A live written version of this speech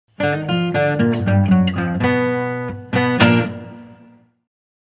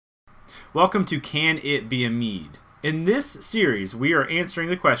Welcome to Can It Be a Mead? In this series, we are answering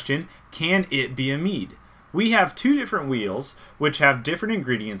the question, can it be a mead? We have two different wheels, which have different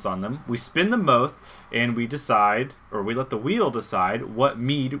ingredients on them. We spin them both, and we decide, or we let the wheel decide, what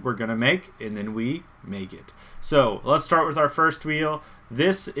mead we're going to make, and then we make it. So, let's start with our first wheel.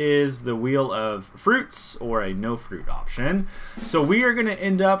 This is the wheel of fruits, or a no-fruit option. So we are going to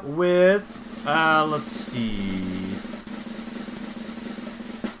end up with, let's see...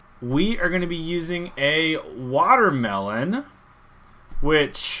 We are going to be using a watermelon,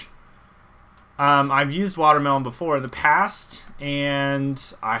 which I've used watermelon before in the past,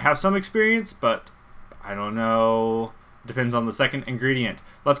 and I have some experience, but I don't know. Depends on the second ingredient.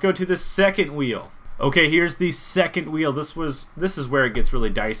 Let's go to the second wheel. Okay, here's the second wheel. This is where it gets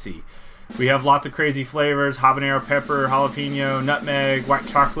really dicey. We have lots of crazy flavors: habanero pepper, jalapeno, nutmeg, white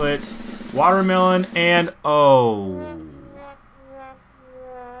chocolate, watermelon, and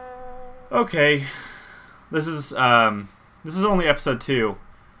okay, this is only episode 2.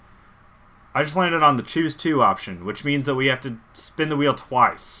 I just landed on the choose 2 option, which means that we have to spin the wheel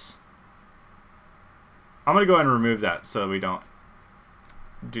twice. I'm gonna go ahead and remove that so we don't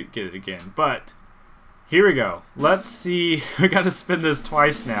get it again. But here we go. Let's see. We got to spin this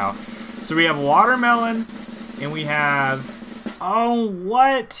twice now. So we have watermelon, and we have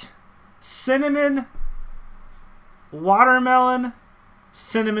cinnamon, watermelon,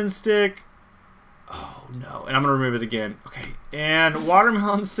 cinnamon stick. Oh no, and I'm gonna remove it again. Okay, and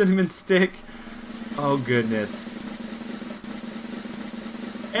watermelon, cinnamon stick. Oh goodness.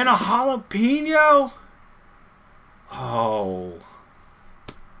 And a jalapeno. Oh.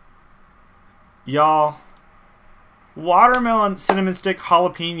 Y'all. Watermelon, cinnamon stick,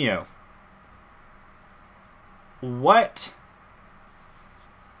 jalapeno. What?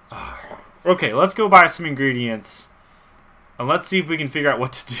 Okay, let's go buy some ingredients. And let's see if we can figure out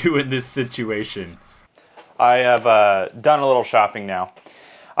what to do in this situation. I have done a little shopping now.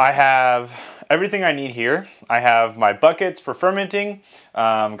 I have everything I need here. I have my buckets for fermenting,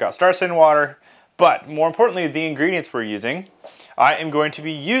 got star saline water, but more importantly, the ingredients we're using. I am going to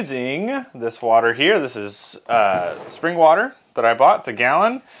be using this water here. This is spring water that I bought. It's a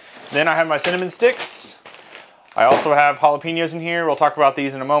gallon. Then I have my cinnamon sticks. I also have jalapenos in here. We'll talk about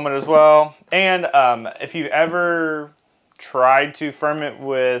these in a moment as well. And if you've ever tried to ferment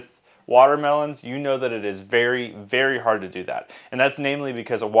with watermelons, you know that it is very, very hard to do that. And that's namely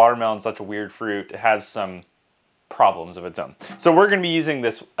because a watermelon is such a weird fruit. It has some problems of its own. So we're going to be using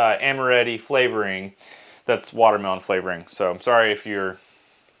this amaretti flavoring that's watermelon flavoring. So I'm sorry if you're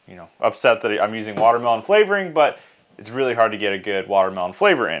upset that I'm using watermelon flavoring, but it's really hard to get a good watermelon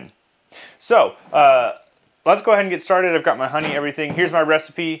flavor in. So let's go ahead and get started. I've got my honey, everything. Here's my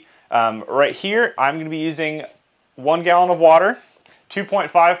recipe. Right here, I'm going to be using 1 gallon of water,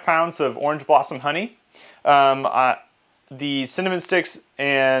 2.5 pounds of orange blossom honey, the cinnamon sticks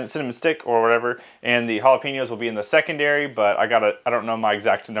and cinnamon stick or whatever, and the jalapenos will be in the secondary, but I don't know my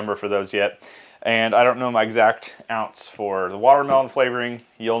exact number for those yet, and I don't know my exact ounce for the watermelon flavoring.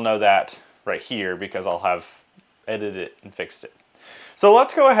 You'll know that right here because I'll have edited it and fixed it. So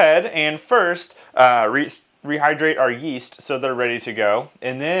let's go ahead and first rehydrate our yeast so they're ready to go,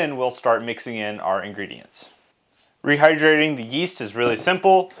 and then we'll start mixing in our ingredients. Rehydrating the yeast is really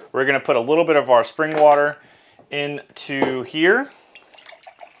simple. We're going to put a little bit of our spring water into here.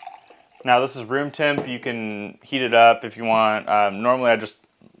 Now this is room temp. You can heat it up if you want. Normally I just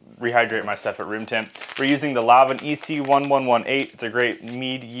rehydrate my stuff at room temp. We're using the Lavin EC1118. It's a great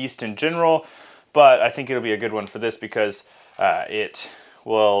mead yeast in general, but I think it'll be a good one for this because it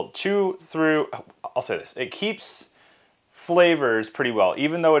will chew through, I'll say this, it keeps flavors pretty well.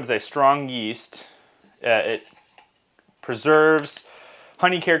 Even though it is a strong yeast, it preserves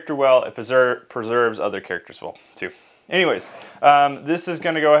honey character well, it preserves other characters well too. Anyways, this is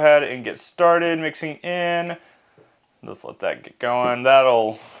going to go ahead and get started mixing in. Let's let that get going.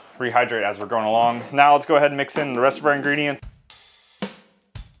 That'll rehydrate as we're going along. Now let's go ahead and mix in the rest of our ingredients.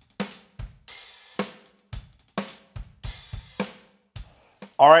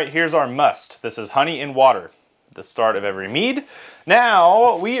 Alright, here's our must. This is honey and water, the start of every mead.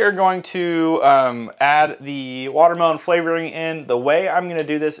 Now we are going to add the watermelon flavoring in. The way I'm going to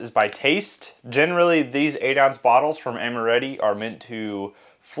do this is by taste. Generally, these 8-ounce bottles from Amaretti are meant to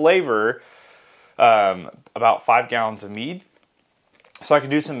flavor about 5 gallons of mead. So I can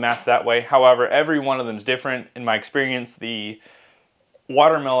do some math that way. However, every one of them is different. In my experience, the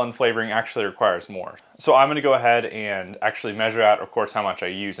watermelon flavoring actually requires more. So I'm going to go ahead and actually measure out, of course, how much I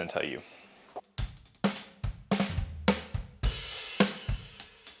use and tell you.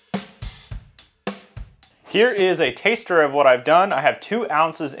 Here is a taster of what I've done. I have 2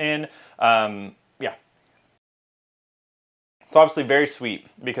 ounces in. Yeah. It's obviously very sweet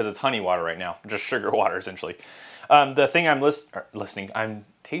because it's honey water right now, just sugar water essentially. The thing I'm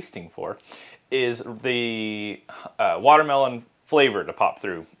tasting for is the watermelon flavor to pop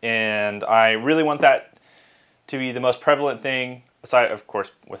through, and I really want that to be the most prevalent thing, aside of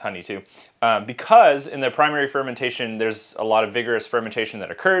course with honey too, because in the primary fermentation there's a lot of vigorous fermentation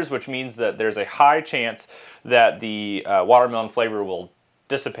that occurs, which means that there's a high chance that the watermelon flavor will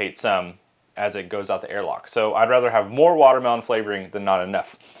dissipate some as it goes out the airlock. So I'd rather have more watermelon flavoring than not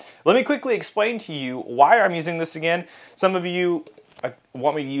enough. Let me quickly explain to you why I'm using this again. Some of you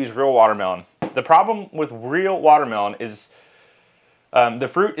want me to use real watermelon. The problem with real watermelon is the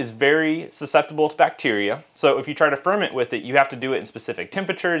fruit is very susceptible to bacteria. So if you try to ferment with it, you have to do it in specific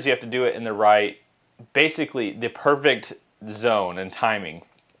temperatures. You have to do it in the right, basically the perfect zone and timing.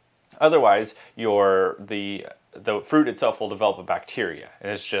 Otherwise, the fruit itself will develop a bacteria,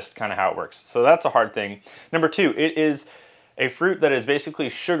 and it's just kind of how it works. So that's a hard thing. Number two, it is a fruit that is basically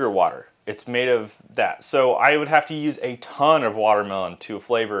sugar water. It's made of that. So I would have to use a ton of watermelon to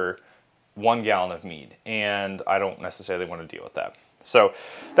flavor 1 gallon of mead, and I don't necessarily want to deal with that. So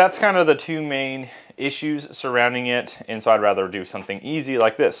that's kind of the two main issues surrounding it, and so I'd rather do something easy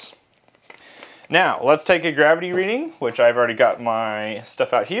like this. Now, let's take a gravity reading, which I've already got my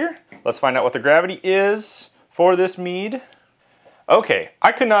stuff out here. Let's find out what the gravity is for this mead. Okay,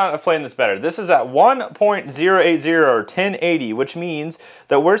 I could not have planned this better. This is at 1.080 or 1080, which means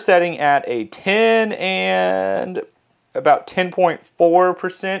that we're setting at a 10 and about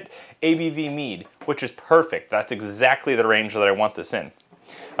 10.4% ABV mead, which is perfect. That's exactly the range that I want this in.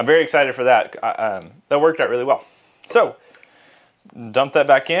 I'm very excited for that. That worked out really well. So, dump that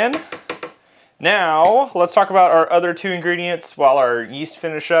back in. Now, let's talk about our other two ingredients while our yeast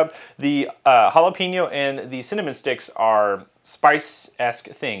finish up. The jalapeno and the cinnamon sticks are spice-esque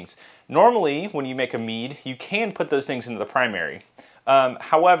things. Normally, when you make a mead, you can put those things into the primary.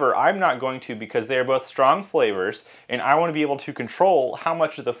 However, I'm not going to because they are both strong flavors, and I want to be able to control how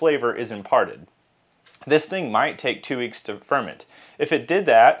much of the flavor is imparted. This thing might take 2 weeks to ferment. If it did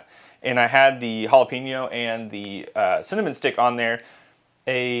that, and I had the jalapeno and the cinnamon stick on there,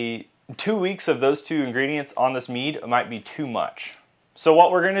 2 weeks of those two ingredients on this mead might be too much. So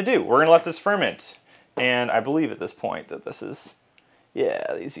what we're going to do, we're going to let this ferment. And I believe at this point that this is,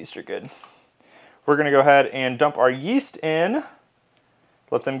 yeah, these yeast are good. We're going to go ahead and dump our yeast in.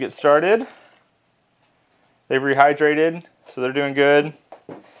 Let them get started. They've rehydrated, so they're doing good.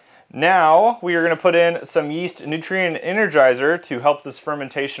 Now we are going to put in some yeast nutrient energizer to help this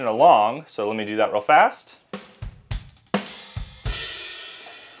fermentation along. So let me do that real fast.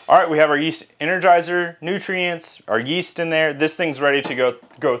 All right, we have our yeast energizer, nutrients, our yeast in there. This thing's ready to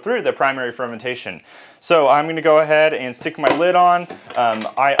go through the primary fermentation. So I'm going to go ahead and stick my lid on.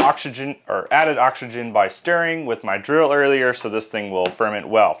 I added oxygen by stirring with my drill earlier, so this thing will ferment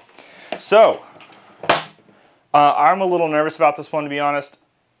well. So I'm a little nervous about this one, to be honest.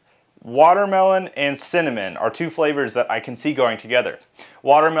 Watermelon and cinnamon are two flavors that I can see going together.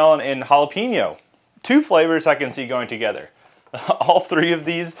 Watermelon and jalapeno, two flavors I can see going together. All three of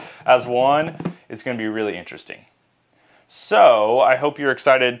these as one is going to be really interesting. So I hope you're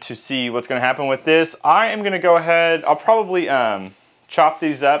excited to see what's going to happen with this. I am going to go ahead, I'll probably chop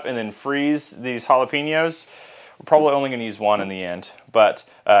these up and then freeze these jalapenos. We're probably only going to use one in the end, but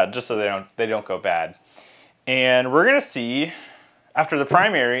just so they don't go bad. And we're going to see after the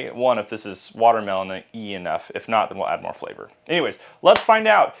primary one if this is watermelon-y enough. If not, then we'll add more flavor. Anyways, let's find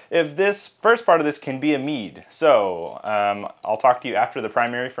out if this first part of this can be a mead. So I'll talk to you after the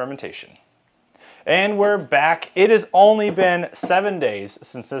primary fermentation. And we're back. It has only been 7 days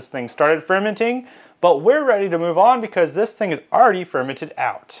since this thing started fermenting, but we're ready to move on because this thing is already fermented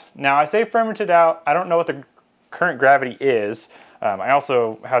out. Now I say fermented out, I don't know what the current gravity is. I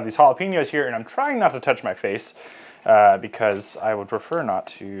also have these jalapenos here and I'm trying not to touch my face because I would prefer not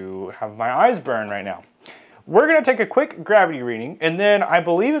to have my eyes burn right now. We're going to take a quick gravity reading and then I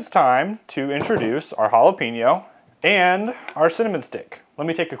believe it's time to introduce our jalapeno and our cinnamon stick. Let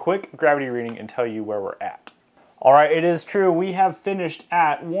me take a quick gravity reading and tell you where we're at. All right, it is true. We have finished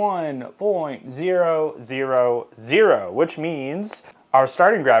at 1.000, which means our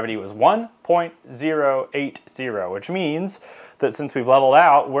starting gravity was 1.080, which means that since we've leveled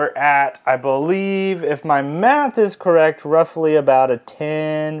out, we're at, I believe, if my math is correct, roughly about a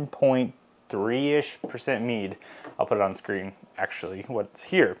 10.3-ish% mead. I'll put it on screen, actually, what's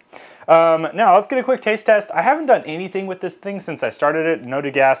here. Now, let's get a quick taste test. I haven't done anything with this thing since I started it. No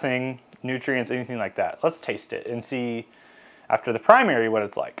degassing, nutrients, anything like that. Let's taste it and see, after the primary, what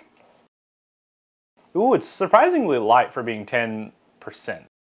it's like. Ooh, it's surprisingly light for being 10%.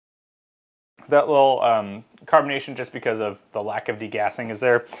 that little carbonation just because of the lack of degassing is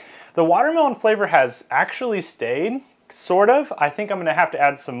there. The watermelon flavor has actually stayed, sort of. I think I'm gonna have to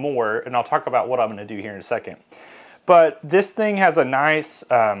add some more, and I'll talk about what I'm gonna do here in a second. But this thing has a nice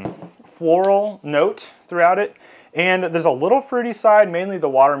floral note throughout it, and there's a little fruity side, mainly the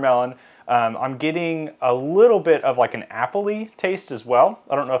watermelon. I'm getting a little bit of like an appley taste as well.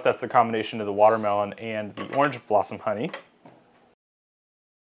 I don't know if that's the combination of the watermelon and the orange blossom honey.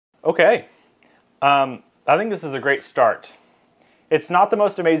 Okay, I think this is a great start. It's not the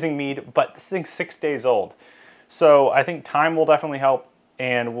most amazing mead, but this thing's 6 days old. So I think time will definitely help,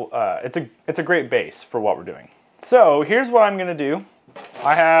 and it's a great base for what we're doing. So here's what I'm gonna do.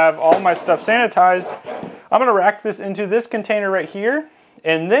 I have all my stuff sanitized. I'm gonna rack this into this container right here,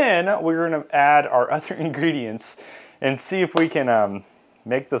 and then we're gonna add our other ingredients and see if we can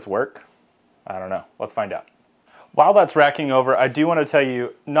make this work. I don't know, let's find out. While that's racking over, I do wanna tell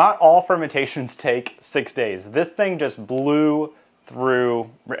you, not all fermentations take 6 days. This thing just blew through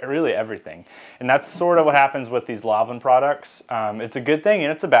really everything. And that's sort of what happens with these Lavin products. It's a good thing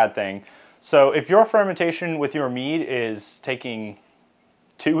and it's a bad thing. So if your fermentation with your mead is taking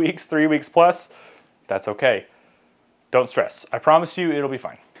 2 weeks, 3 weeks plus, that's okay. Don't stress. I promise you it'll be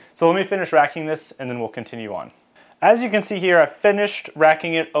fine. So let me finish racking this and then we'll continue on. As you can see here, I finished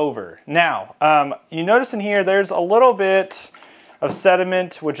racking it over. Now, you notice in here there's a little bit of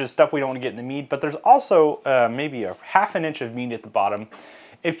sediment, which is stuff we don't want to get in the mead, but there's also maybe a ½ an inch of mead at the bottom.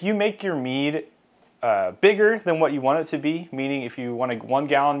 If you make your mead bigger than what you want it to be, meaning if you want a 1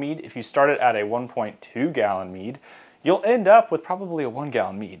 gallon mead, if you start it at a 1.2 gallon mead, you'll end up with probably a 1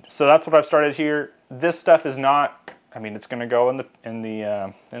 gallon mead. So that's what I've started here. This stuff is not, I mean, it's gonna go in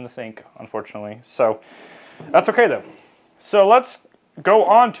the sink, unfortunately. So that's okay though. So let's go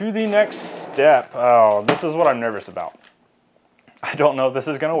on to the next step. Oh, this is what I'm nervous about. I don't know if this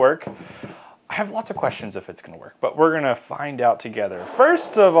is gonna work. I have lots of questions if it's gonna work, but we're gonna find out together.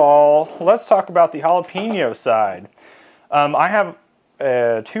 First of all, let's talk about the jalapeno side. I have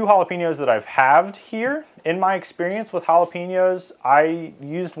 2 jalapenos that I've halved here. In my experience with jalapenos, I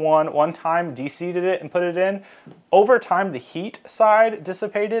used one time, de-seeded it and put it in. Over time, the heat side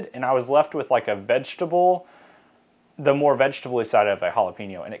dissipated and I was left with like a vegetable, the more vegetable-y side of a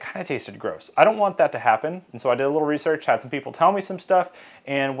jalapeno, and it kind of tasted gross. I don't want that to happen, and so I did a little research, had some people tell me some stuff,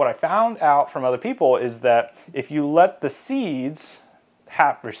 and what I found out from other people is that if you let the seeds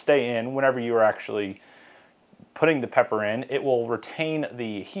stay in whenever you are actually putting the pepper in, it will retain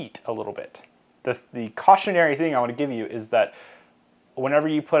the heat a little bit. The cautionary thing I want to give you is that whenever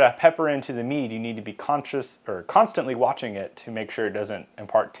you put a pepper into the mead, you need to be conscious or constantly watching it to make sure it doesn't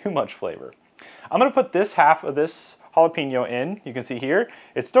impart too much flavor. I'm going to put this half of this jalapeno in. You can see here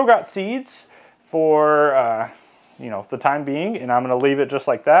it's still got seeds for you know, the time being, and I'm going to leave it just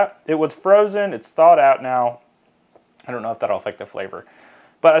like that. It was frozen, it's thawed out now. I don't know if that'll affect the flavor,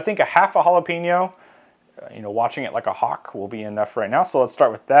 but I think a half a jalapeno, you know, watching it like a hawk will be enough right now. So let's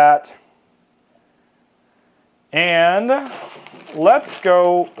start with that, and let's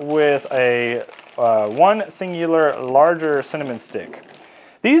go with a one singular larger cinnamon stick.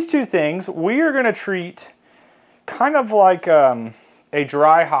 These two things we are going to treat kind of like a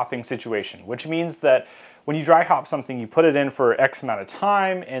dry hopping situation, which means that when you dry hop something, you put it in for X amount of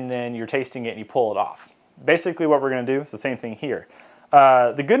time and then you're tasting it and you pull it off. Basically what we're going to do is the same thing here.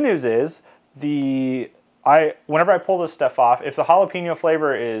 The good news is whenever I pull this stuff off, if the jalapeno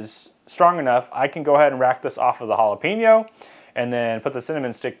flavor is strong enough, I can go ahead and rack this off of the jalapeno and then put the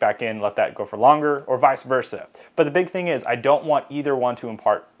cinnamon stick back in, let that go for longer, or vice versa. But the big thing is I don't want either one to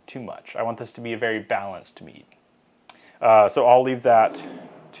impart too much. I want this to be a very balanced mead. So I'll leave that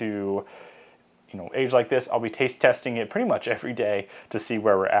to, you know, age like this. I'll be taste testing it pretty much every day to see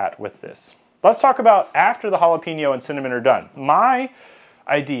where we're at with this. Let's talk about after the jalapeno and cinnamon are done. My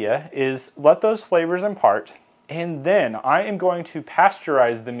idea is let those flavors impart, and then I am going to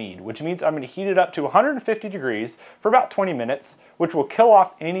pasteurize the mead, which means I'm going to heat it up to 150 degrees for about 20 minutes, which will kill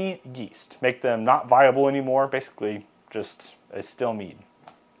off any yeast, make them not viable anymore, basically just a still mead.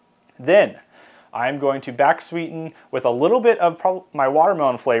 Then I'm going to back sweeten with a little bit of my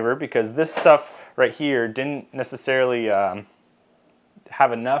watermelon flavor, because this stuff right here didn't necessarily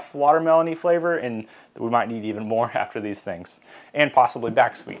have enough watermelon-y flavor, and we might need even more after these things, and possibly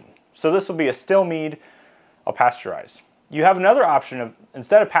back sweeten. So this will be a still mead. I'll pasteurize. You have another option of,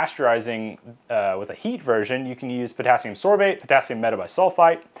 instead of pasteurizing with a heat version, you can use potassium sorbate, potassium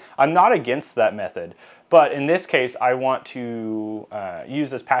metabisulfite. I'm not against that method, but in this case, I want to use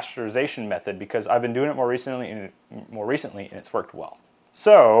this pasteurization method because I've been doing it more recently, and it's worked well.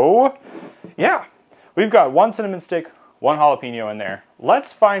 So, yeah, we've got one cinnamon stick, one jalapeno in there.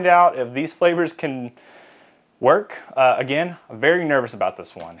 let's find out if these flavors can work. Again, I'm very nervous about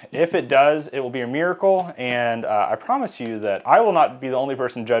this one. If it does, it will be a miracle, and I promise you that I will not be the only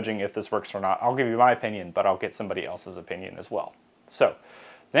person judging if this works or not. I'll give you my opinion, but I'll get somebody else's opinion as well. So,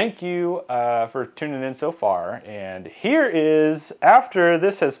 thank you for tuning in so far, and here is, after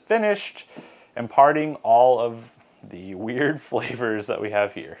this has finished, imparting all of the weird flavors that we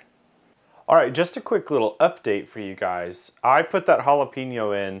have here. Alright, just a quick little update for you guys. I put that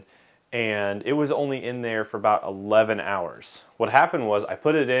jalapeno in, and it was only in there for about 11 hours. What happened was I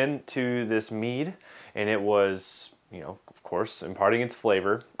put it into this mead, and it was, you know, of course, imparting its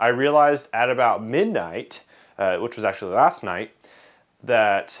flavor. I realized at about midnight, which was actually last night,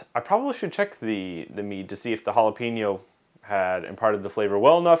 that I probably should check the mead to see if the jalapeno had imparted the flavor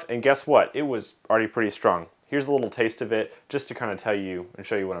well enough, and guess what? It was already pretty strong. Here's a little taste of it, just to kind of tell you and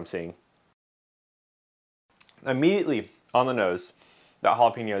show you what I'm seeing. Immediately on the nose, that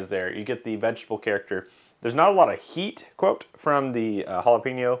jalapeno is there. You get the vegetable character. There's not a lot of heat, quote, from the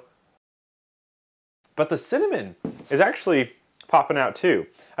jalapeno, but the cinnamon is actually popping out too.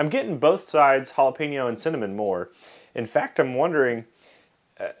 I'm getting both sides, jalapeno and cinnamon, more. In fact, I'm wondering,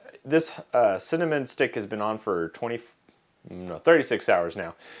 this cinnamon stick has been on for 36 hours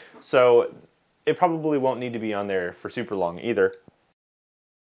now, so it probably won't need to be on there for super long either.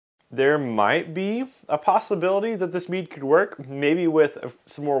 There might be a possibility that this mead could work, maybe with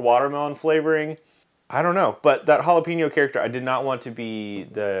some more watermelon flavoring. I don't know, but that jalapeno character, I did not want to be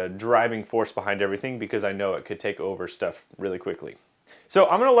the driving force behind everything because I know it could take over stuff really quickly. So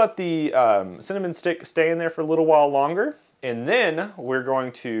I'm gonna let the cinnamon stick stay in there for a little while longer, and then we're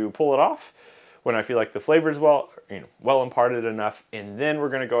going to pull it off when I feel like the flavor is well imparted enough, and then we're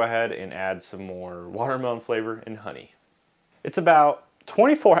gonna go ahead and add some more watermelon flavor and honey. It's about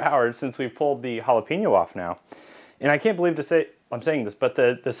 24 hours since we pulled the jalapeno off now, and I can't believe I'm saying this, but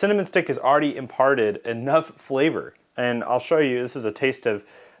the cinnamon stick has already imparted enough flavor, and I'll show you. This is a taste of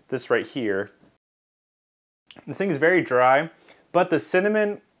this right here. This thing is very dry, but the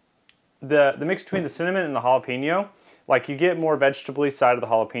cinnamon, the mix between the cinnamon and the jalapeno, like, you get more vegetable-y side of the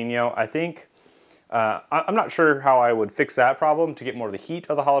jalapeno. I think I'm not sure how I would fix that problem to get more of the heat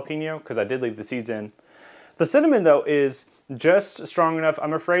of the jalapeno, because I did leave the seeds in. The cinnamon, though, is just strong enough.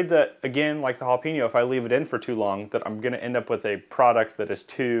 I'm afraid that, again, like the jalapeno, if I leave it in for too long, that I'm going to end up with a product that is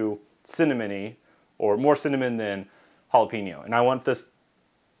too cinnamony, or more cinnamon than jalapeno. And I want this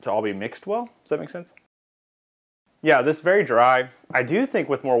to all be mixed well. Does that make sense? Yeah, this is very dry. I do think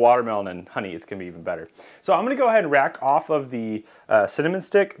with more watermelon and honey, it's going to be even better. So I'm going to go ahead and rack off of the cinnamon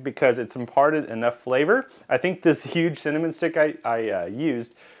stick because it's imparted enough flavor. I think this huge cinnamon stick I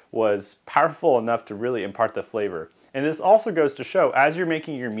used was powerful enough to really impart the flavor. And this also goes to show, as you're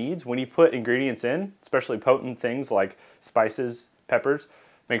making your meads, when you put ingredients in, especially potent things like spices, peppers,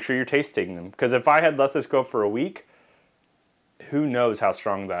 make sure you're tasting them. Because if I had let this go for a week, who knows how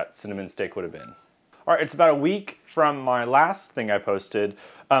strong that cinnamon stick would have been. All right, it's about a week from my last thing I posted.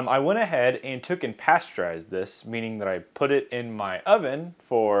 I went ahead and took and pasteurized this, meaning that I put it in my oven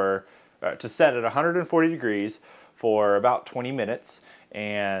for to set at 140 degrees for about 20 minutes.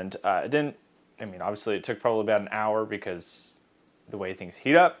 And obviously it took probably about an hour because the way things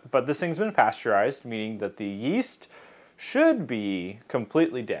heat up, but this thing's been pasteurized, meaning that the yeast should be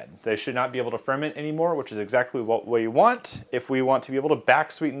completely dead. They should not be able to ferment anymore, which is exactly what we want if we want to be able to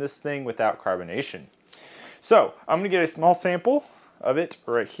back sweeten this thing without carbonation. So I'm gonna get a small sample of it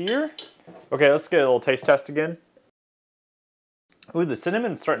right here. Okay, let's get a little taste test again. Ooh, the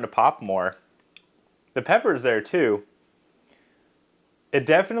cinnamon's starting to pop more. The pepper's there too. It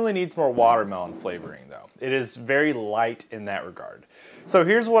definitely needs more watermelon flavoring though. It is very light in that regard. So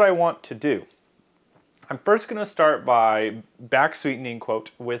here's what I want to do. I'm first going to start by back sweetening,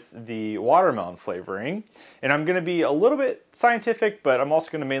 quote, with the watermelon flavoring. And I'm going to be a little bit scientific, but I'm also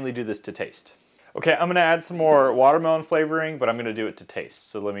going to mainly do this to taste. Okay, I'm going to add some more watermelon flavoring, but I'm going to do it to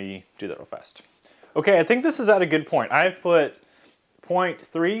taste. So let me do that real fast. Okay, I think this is at a good point. I've put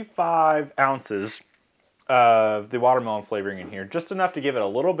 0.35 ounces of the watermelon flavoring in here, just enough to give it a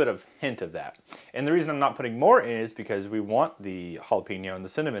little bit of hint of that. And the reason I'm not putting more in is because we want the jalapeno and the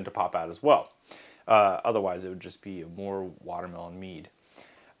cinnamon to pop out as well. Otherwise it would just be a more watermelon mead.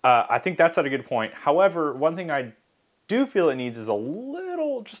 I think that's at a good point. However, one thing I do feel it needs is a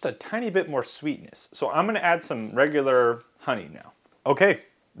little, just a tiny bit more sweetness. So I'm going to add some regular honey now. Okay,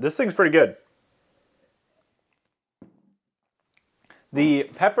 this thing's pretty good. The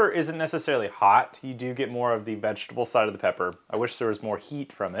pepper isn't necessarily hot. You do get more of the vegetable side of the pepper. I wish there was more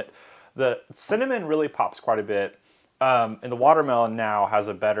heat from it. The cinnamon really pops quite a bit. And the watermelon now has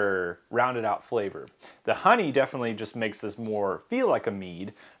a better rounded out flavor. The honey definitely just makes this more feel like a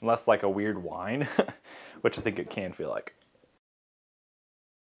mead, and less like a weird wine, which I think it can feel like.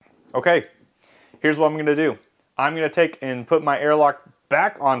 Okay, here's what I'm gonna do. I'm gonna take and put my airlock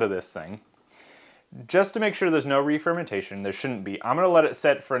back onto this thing, just to make sure there's no re-fermentation. There shouldn't be. I'm gonna let it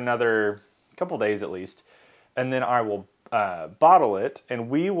set for another couple days at least, and then I will bottle it, and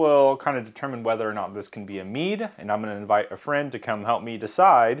we will kind of determine whether or not this can be a mead, and I'm going to invite a friend to come help me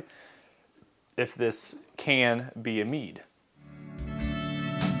decide if this can be a mead.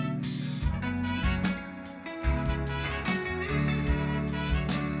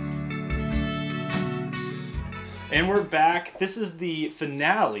 And we're back. This is the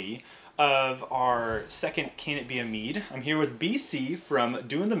finale of our second Can It Be a Mead. I'm here with BC from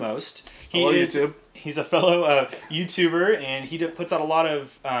Doing the Most. Hello, YouTube. He's a fellow YouTuber, and he puts out a lot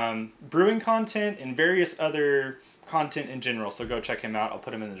of brewing content and various other content in general, so go check him out. I'll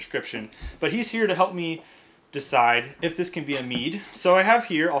put him in the description. But he's here to help me decide if this can be a mead. So I have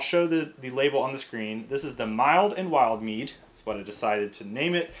here, I'll show the label on the screen. This is the Mild and Wild Mead. That's what I decided to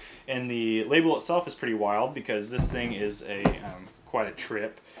name it. And the label itself is pretty wild because this thing is quite a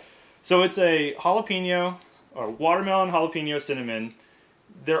trip. So it's a jalapeno, or watermelon, jalapeno, cinnamon.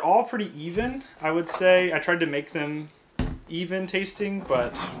 They're all pretty even, I would say. I tried to make them even tasting,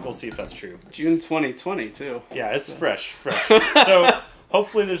 but we'll see if that's true. June 2020, too. Yeah, it's fresh. So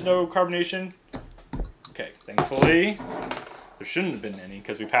hopefully there's no carbonation. Okay, thankfully there shouldn't have been any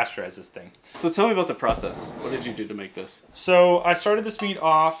because we pasteurized this thing. So tell me about the process. What did you do to make this? So I started this mead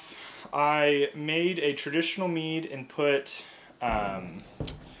off. I made a traditional mead and put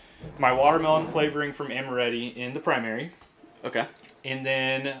my watermelon flavoring from Amaretti in the primary. Okay. And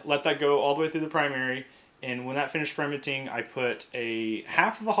then let that go all the way through the primary. And when that finished fermenting, I put a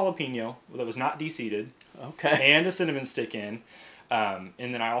half of a jalapeno that was not deseeded. Okay. And a cinnamon stick in. And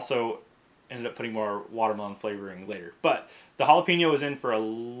then I also ended up putting more watermelon flavoring later. But the jalapeno was in for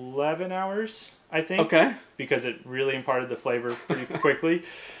 11 hours, I think. Okay. Because it really imparted the flavor pretty quickly.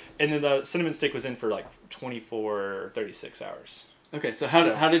 And then the cinnamon stick was in for like 24 or 36 hours. Okay, so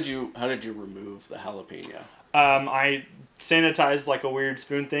how did you remove the jalapeno? I sanitized like a weird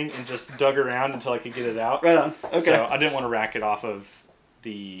spoon thing and just dug around until I could get it out. Right on. Okay. So I didn't want to rack it off of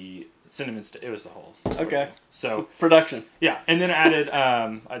the cinnamon stick. It was the whole. Okay. So production. Yeah, and then added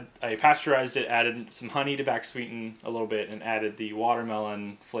I pasteurized it, added some honey to back sweeten a little bit, and added the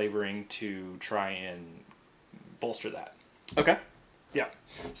watermelon flavoring to try and bolster that. Okay. Yeah.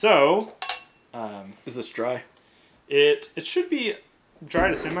 So. Is this dry? It should be dry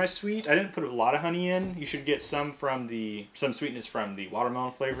to semi-sweet. I didn't put a lot of honey in. You should get some sweetness from the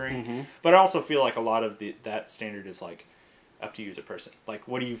watermelon flavoring. Mm-hmm. But I also feel like a lot of that standard is like up to you as a person. Like,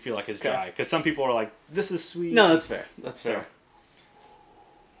 what do you feel like is dry? Because some people are like, this is sweet. No, that's fair. That's fair.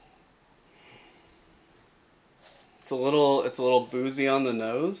 It's a little boozy on the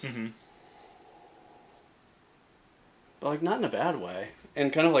nose. Mm-hmm. But like not in a bad way.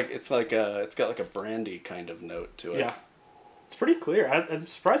 And kind of like it's got like a brandy kind of note to it. Yeah, it's pretty clear. I'm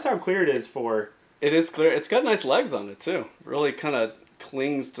surprised how clear it is for. It is clear. It's got nice legs on it too. Really kind of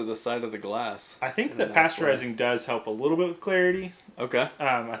clings to the side of the glass. I think that pasteurizing does help a little bit with clarity. Okay.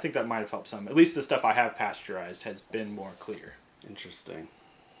 I think that might have helped some. At least the stuff I have pasteurized has been more clear. Interesting.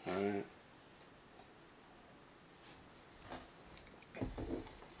 All right.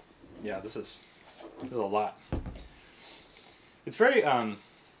 Yeah, this is a lot. It's very, Huh.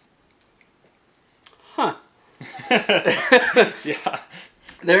 Yeah.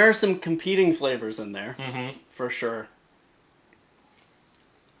 There are some competing flavors in there, mm-hmm. for sure.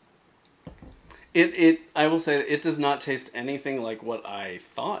 I will say it does not taste anything like what I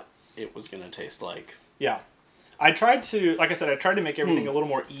thought it was going to taste like. Yeah. I tried to, like I said, make everything a little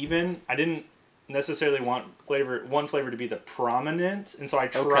more even. I didn't necessarily want one flavor to be the prominent, and so I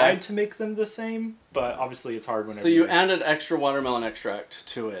tried to make them the same, but obviously it's hard whenever. So you added extra watermelon extract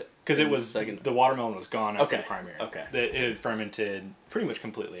to it because it was the watermelon was gone after the primary. Okay, it had fermented pretty much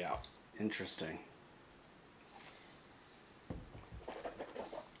completely out. Interesting.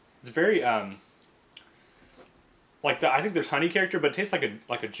 It's very I think there's honey character, but it tastes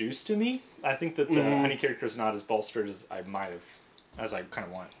like a juice to me. I think that the honey character is not as bolstered as I kind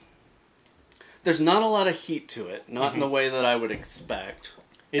of want. There's not a lot of heat to it, not in the way that I would expect.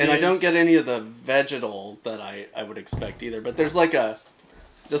 I don't get any of the vegetal that I would expect either, but there's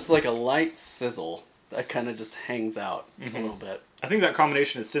just like a light sizzle that kind of just hangs out a little bit. I think that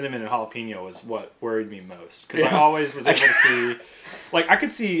combination of cinnamon and jalapeno is what worried me most, because I always was able to see, like, I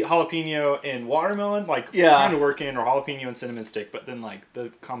could see jalapeno and watermelon, kind of working, or jalapeno and cinnamon stick, but then,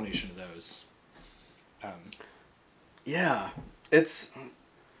 the combination of those. Yeah, it's...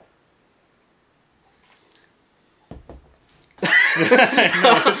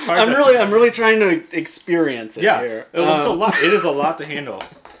 It's hard I'm really trying to experience it here. It's a lot. It is a lot to handle.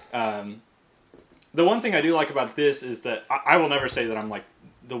 The one thing I do like about this is that I will never say that I'm like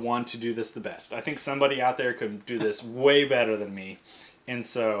the one to do this the best. I think somebody out there could do this way better than me. And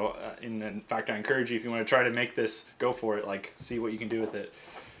so, in fact, I encourage you, if you want to try to make this, go for it. Like, see what you can do with it.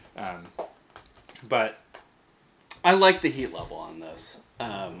 But I like the heat level on this.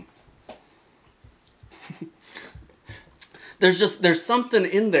 There's something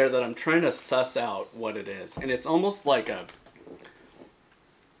in there that I'm trying to suss out what it is, and it's almost like a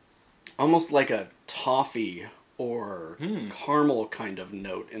toffee or caramel kind of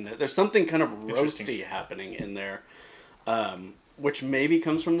note in there. There's something kind of roasty happening in there, which maybe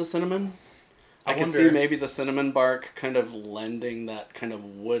comes from the cinnamon. I can see maybe the cinnamon bark kind of lending that kind of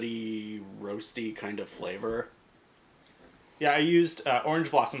woody, roasty kind of flavor. Yeah, I used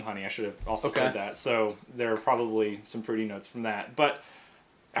orange blossom honey. I should have also said that. So there are probably some fruity notes from that. But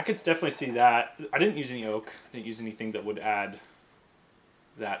I could definitely see that. I didn't use any oak. I didn't use anything that would add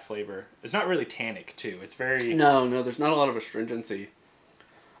that flavor. It's not really tannic, too. It's very... No, there's not a lot of astringency.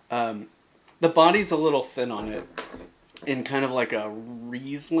 The body's a little thin on it in kind of like a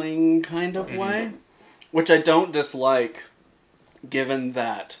Riesling kind of way, which I don't dislike, given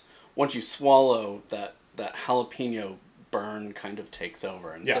that once you swallow, that jalapeno burn kind of takes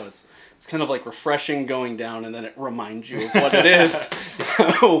over, and so it's kind of like refreshing going down, and then it reminds you of what it is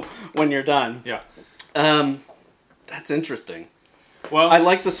when you're done. Yeah. That's interesting. Well, I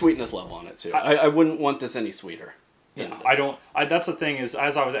like the sweetness level on it too. I wouldn't want this any sweeter. Yeah, I don't. That's the thing is,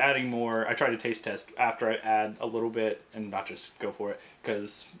 as I was adding more, I try to taste test after I add a little bit and not just go for it,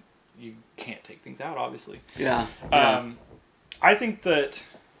 because you can't take things out, obviously. Yeah. I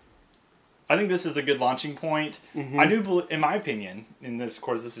think this is a good launching point. I do believe, in my opinion, and this, of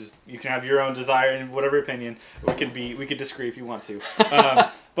course, this is, you can have your own desire and whatever opinion. We could disagree if you want to,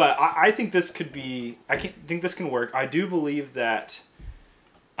 but I think this could be. think this can work. I do believe that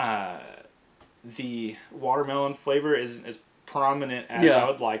the watermelon flavor isn't as prominent as I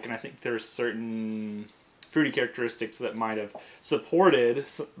would like, and I think there's certain fruity characteristics that might have supported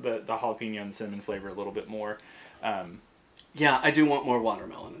the jalapeno and cinnamon flavor a little bit more. Yeah, I do want more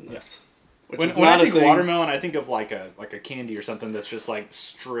watermelon in this. When I think watermelon, I think of like a candy or something that's just like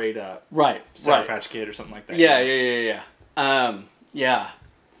straight up Sour Patch Kid or something like that. Yeah.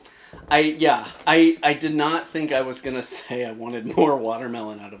 I did not think I was gonna say I wanted more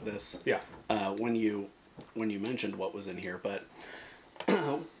watermelon out of this. Yeah. When you mentioned what was in here, but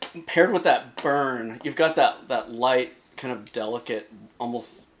paired with that burn, you've got that light, kind of delicate,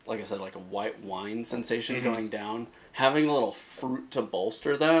 almost like I said, like a white wine sensation going down. Having a little fruit to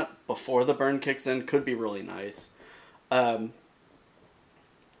bolster that before the burn kicks in could be really nice. I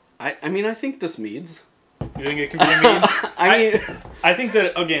mean, I think this Mead's. You think it can be a Mead? I think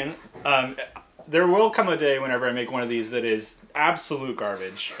that, again, there will come a day whenever I make one of these that is absolute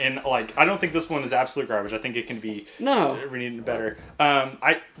garbage. And, like, I don't think this one is absolute garbage. I think it can be reading better.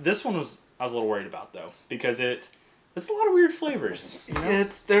 This one I was a little worried about, though, because it's a lot of weird flavors. You know?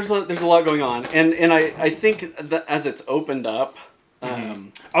 There's a lot going on, and I think that as it's opened up, I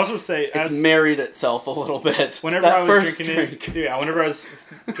also say it's married itself a little bit. Whenever I was drinking it, whenever I was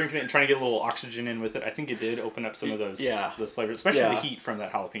drinking it and trying to get a little oxygen in with it, I think it did open up some of those flavors, especially the heat from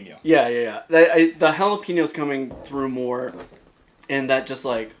that jalapeno. Yeah. The jalapeno's coming through more, and that just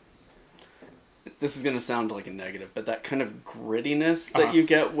like, this is gonna sound like a negative, but that kind of grittiness that you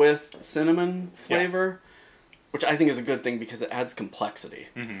get with cinnamon flavor. Which I think is a good thing because it adds complexity.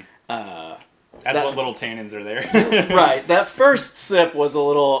 Adds what little tannins are there. Right. That first sip was a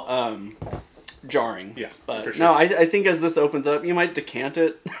little jarring. Yeah, but for sure. No, I think as this opens up, you might decant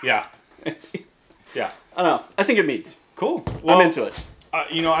it. Yeah. I don't know. I think it meets. Cool. Well, I'm into it.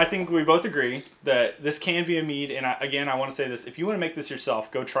 I think we both agree that this can be a Mead. And I want to say this. If you want to make this yourself,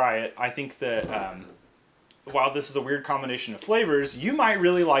 go try it. I think that... while this is a weird combination of flavors, you might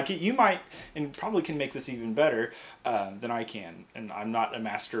really like it. You might, and probably can make this even better than I can. And I'm not a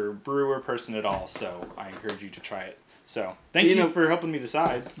master brewer person at all, so I encourage you to try it. So thank you for helping me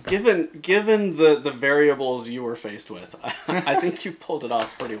decide. Given the variables you were faced with, I think you pulled it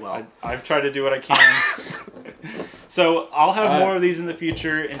off pretty well. I've tried to do what I can. So I'll have more of these in the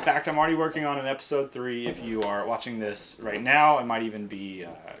future. In fact, I'm already working on an episode 3. If you are watching this right now, it might even be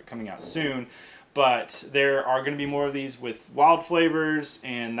coming out soon. But there are going to be more of these with wild flavors,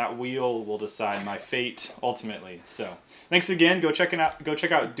 and that wheel will decide my fate ultimately. So thanks again. Go check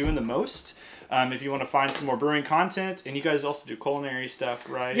out Doing the Most. If you want to find some more brewing content, and you guys also do culinary stuff,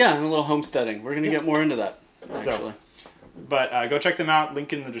 right? Yeah, and a little homesteading. We're going to get more into that, actually. But go check them out,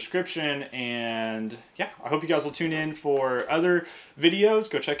 link in the description, and yeah, I hope you guys will tune in for other videos.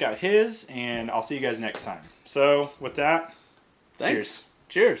 Go check out his, and I'll see you guys next time. So with that, thanks.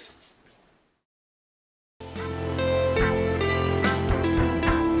 Cheers.